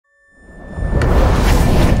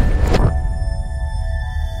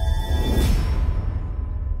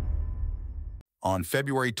On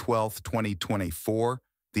February 12, 2024,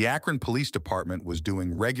 the Akron Police Department was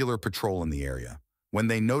doing regular patrol in the area when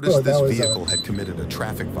they noticed this vehicle had committed a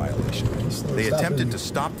traffic violation. They attempted to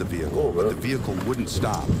stop the vehicle, but the vehicle wouldn't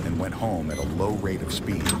stop and went home at a low rate of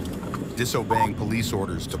speed, disobeying police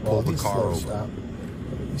orders to pull the car over.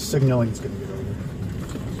 He's signaling he's going to get over.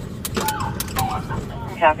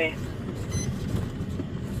 Copy.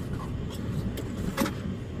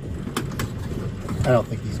 I don't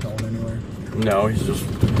think he's going anywhere. No, he's just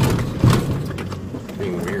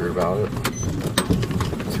being weird about it.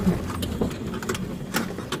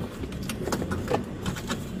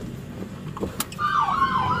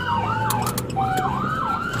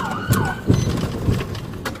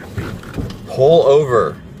 Pull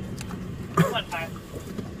over.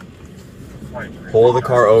 Pull the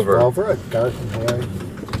car over. Over at Garden Highway.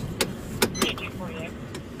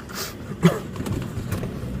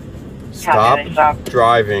 Stop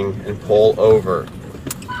driving and pull over.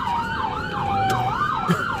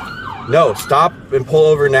 No, stop and pull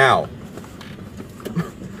over now.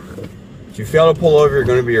 If you fail to pull over, you're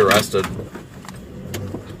going to be arrested.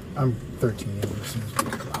 I'm 13 years.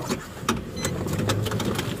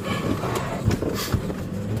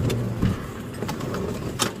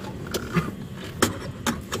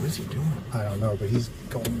 What is he doing? I don't know, but he's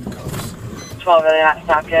going in the cuffs. 12 really not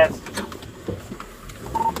stopped yet.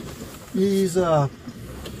 He's stopping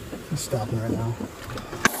right now.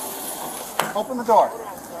 Open the door.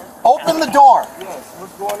 Open the door. Yes,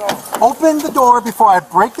 what's going on? Open the door before I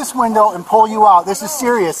break this window and pull you out. This is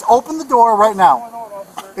serious. Open the door right now.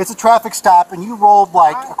 It's a traffic stop and you rolled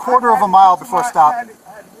like a quarter of a mile before stop.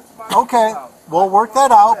 Okay, we'll work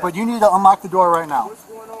that out, but you need to unlock the door right now. What's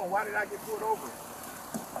going on? Why did I get pulled over?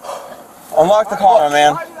 Unlock the car, my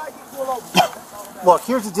man. Why did I get pulled over? Look,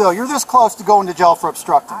 here's the deal. You're this close to going to jail for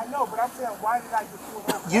obstructing. I know, but I'm saying, why did I get pulled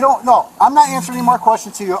over? You don't know. I'm not answering any more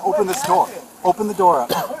questions till you open this door. Open the door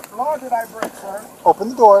up. What law did I break, sir? Open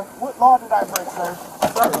the door. What law did I break, sir?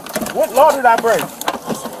 Sir, what law did I break?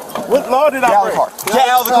 What law did I break? Get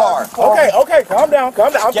out of the car. Okay, calm down,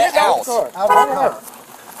 calm down. I'm Get getting out. out of the car. Out of the car.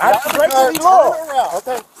 I didn't break any law.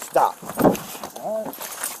 Okay. Stop.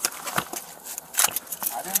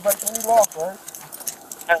 I didn't break any law, sir.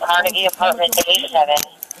 Carnegie Apartment 87.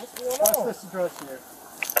 What's this address here?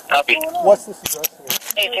 Copy. What's this address here?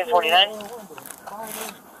 1849.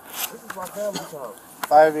 This is my family's house.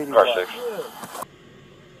 585.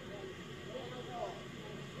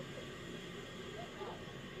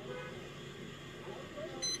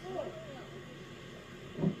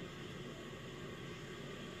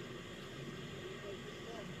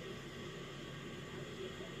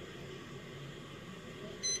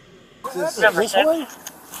 Number 6.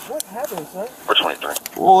 What happened, sir? We're 23.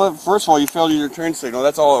 Well, first of all, you failed to use your turn signal.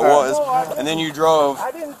 That's all it was. And then you drove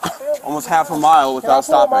I didn't. almost half a mile without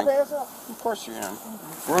Can I pull my stopping. pants up? Of course you can.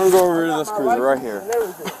 We're going to go over to this cruiser right here. And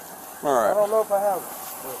everything. I All don't know if I have it.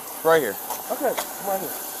 right. Right here. Okay, come right here.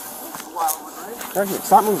 Right here.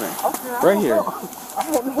 Stop moving. Okay, Right here. I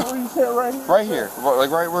don't know where you said right here. Right here. Like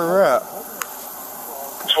right where we're at.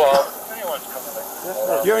 12. Do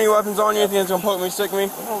you have any weapons on you? Anything that's going to poke me, stick me?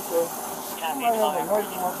 No, sir.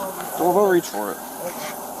 Well, go reach for it.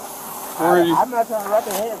 I'm not trying to wrap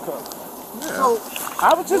a handcuff. So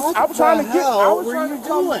I was trying to get. I was trying to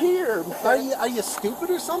come here. Are you stupid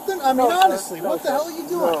or something? I mean, honestly, what the hell are you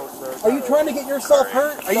doing? No, sir. Are you trying to get yourself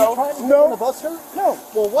hurt? Are you trying to get one of us hurt? No.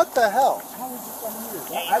 Well, what the hell?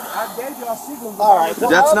 I gave y'all signals. All right. Well,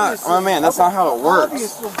 That's not, my man, that's not how it works.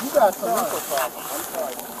 Obviously, you got some mental problems. I'm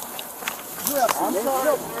sorry. You have some I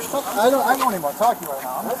don't even want to talk to you right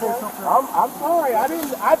now. I'm sorry. I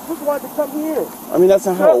just wanted to come here. I mean, that's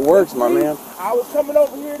not how it works, my man. I was coming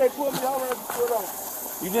over here. They pulled me over and pulled over.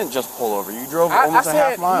 You didn't just pull over. You drove almost a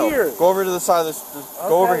half mile. Here. Go over to the side of this.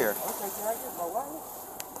 Go over here. Okay, can I get my wallet?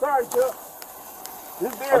 Sorry, Chuck.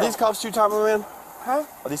 This there. Are these cuffs too tight, my man? Huh?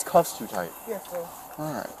 Are these cuffs too tight? Yes, sir.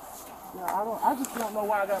 All right. Yeah, I just don't know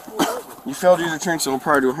why I got pulled over. You failed to use your turn signal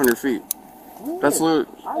prior to 100 feet. That's loot.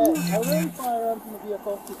 Are there any firearms in the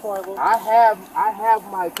vehicle before I look? I have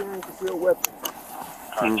my carrying concealed weapon.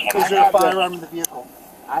 Is there a firearm in the vehicle?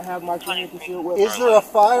 I have my carrying concealed weapon. Is there a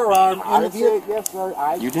firearm in the vehicle? Yes, sir.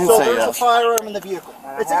 You didn't So say there's a yes. firearm in the vehicle.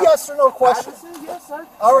 It's a yes or no question. I said yes, sir.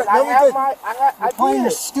 All right, I no, you have did. my. You're playing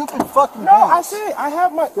your stupid fucking No, I games. said I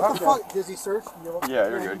have my. What the fuck? Does he search? Yeah,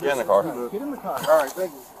 you're good. Get in the car. Get in the car. All right,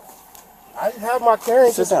 thank you. I have my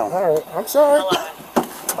carrying. Sit down. All right, I'm sorry.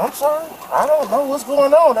 I'm sorry. I don't know what's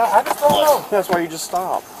going on. I just don't know. That's why you just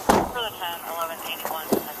stopped. For the 10, 1181.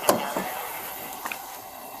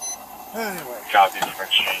 Anyway. Copy for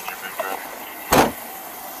exchange of info.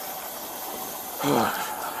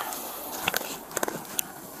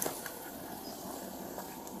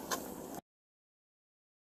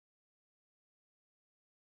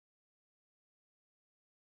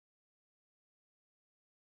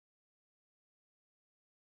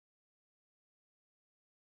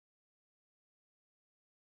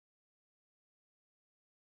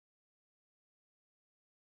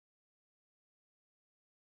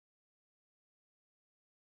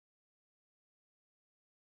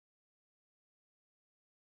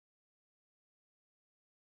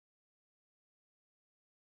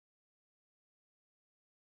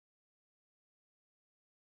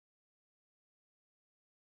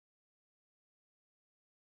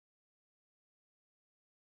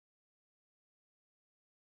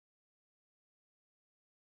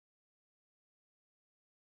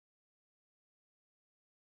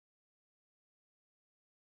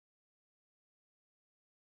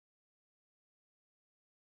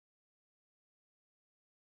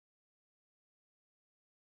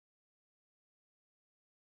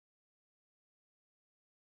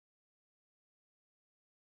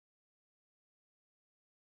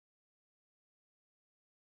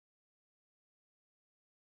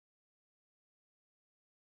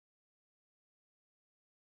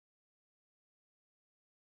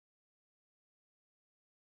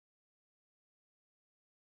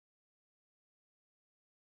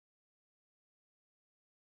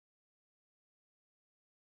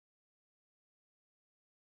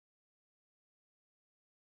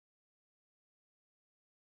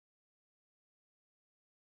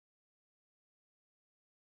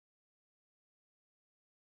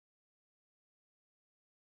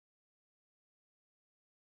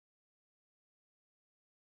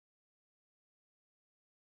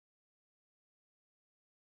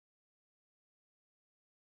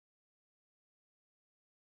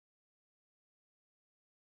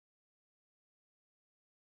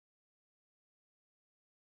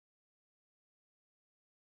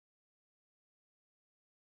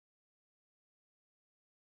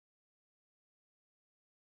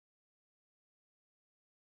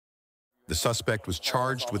 The suspect was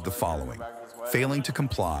charged with the following: failing to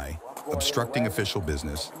comply, obstructing official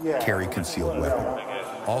business, carry concealed weapon.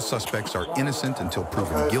 All suspects are innocent until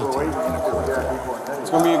proven guilty in a court of law.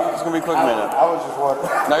 It's gonna be a quick minute. I was just wondering.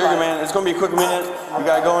 No, you're good, man. It's gonna be a quick minute. You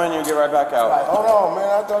gotta go in and you get right back out. Hold on, man.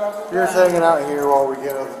 I thought I was... You're just hanging out here while we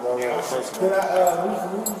get other person. Can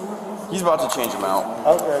I, He's about to change him out.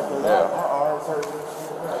 okay, because Yeah. my arms hurt.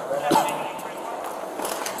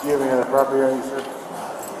 Give me the proper hearing, sir.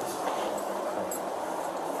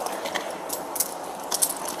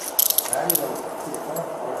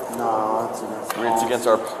 No, that's enough. It's against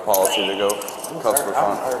our policy to go cuffs for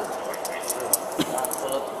fun.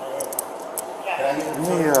 Let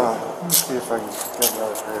me see if I can get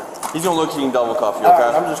another pair. He's gonna look, he can double cuff you, okay?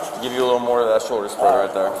 I'm just... Give you a little more of that shoulder spread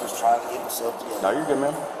right there. I'm just trying to get myself together. No, you're good,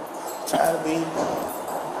 man. Trying to be...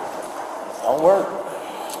 Don't work.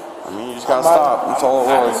 I mean, you just gotta stop. That's all it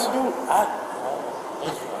was.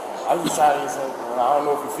 I was just trying to get something. I don't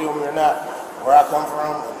know if you feel me or not, where I come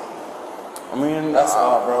from. I mean, That's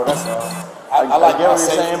all, bro. That's all. I like get my what you're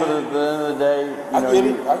saying, safety. but at the end of the day, I get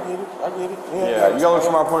it. Yeah, you gotta look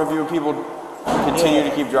from our point of view. People continue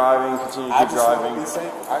to keep driving, I just want to be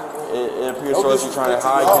safe. It appears to us you're trying to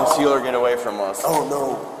hide, conceal, or get away from us. Oh,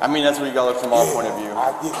 no. I mean, that's what you gotta look from our point of view.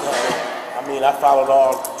 I get that. I mean, I followed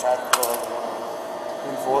all the traffic laws.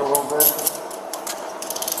 Move forward a little bit.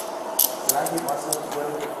 Can I get myself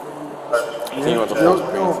ready? Continue with the You'll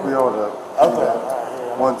phones, be able to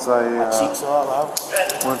Okay. once Cheeks all out.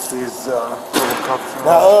 once these little cups are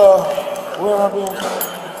Now, where am I being?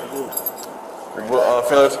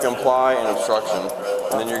 Failure to comply and obstruction,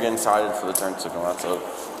 and then you're getting cited for the turn signal. That's a.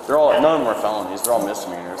 They're all none of them are felonies. They're all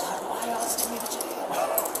misdemeanors.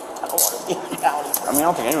 I mean, I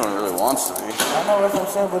don't think anyone really wants to be. I know that's what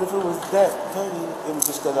I'm saying, but if it was that petty, it was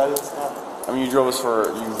just because I didn't stop. I mean, you drove us for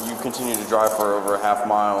you continued to drive for over a half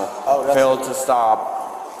mile. Oh, that's failed to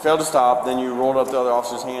stop. Then you rolled up the other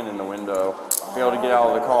officer's hand in the window. Failed to get out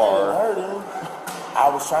of the I car. heard him. I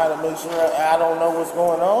was trying to make sure I don't know what's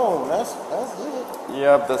going on. That's it.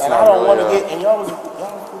 Yep, that's And not I don't really. want to get. And y'all was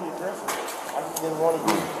pretty aggressive. I just didn't want to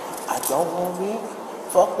get. I don't want to be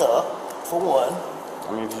fucked up for one.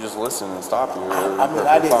 I mean, if you just listen and stop you, I mean,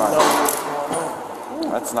 I didn't know what was going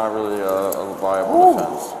on. That's not really a viable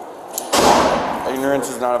defense. Ignorance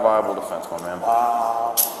is not a viable defense, my man.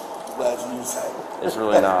 Glad you said it. It's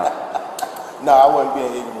really not. No, I wasn't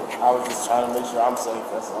being ignorant. I was just trying to make sure I'm safe.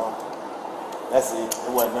 That's all. That's it.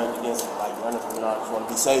 It wasn't nothing against like running from me. I just want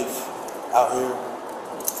to be safe out here.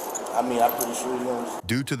 I mean, I'm pretty sure you know.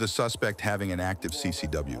 Due to the suspect having an active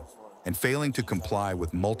CCW and failing to comply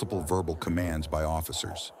with multiple verbal commands by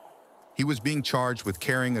officers, he was being charged with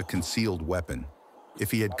carrying a concealed weapon.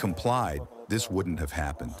 If he had complied, this wouldn't have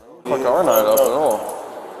happened. Fuck our night up at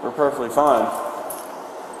all. We're perfectly fine.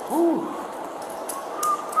 Whew.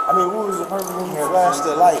 I mean, what was the purpose when you flashed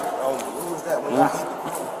the light on me? What was that when I hit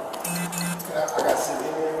the I got to sit in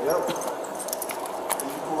there. Yep. And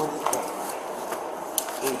you pull this down.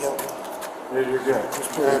 Can you help me? Yeah, you're good.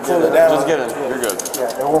 Pull it down. Just get in. You're good.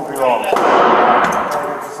 Yeah, it won't be long.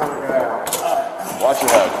 Watch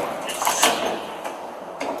your head.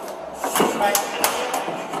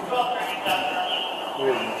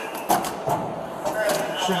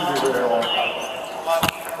 Shouldn't be very long.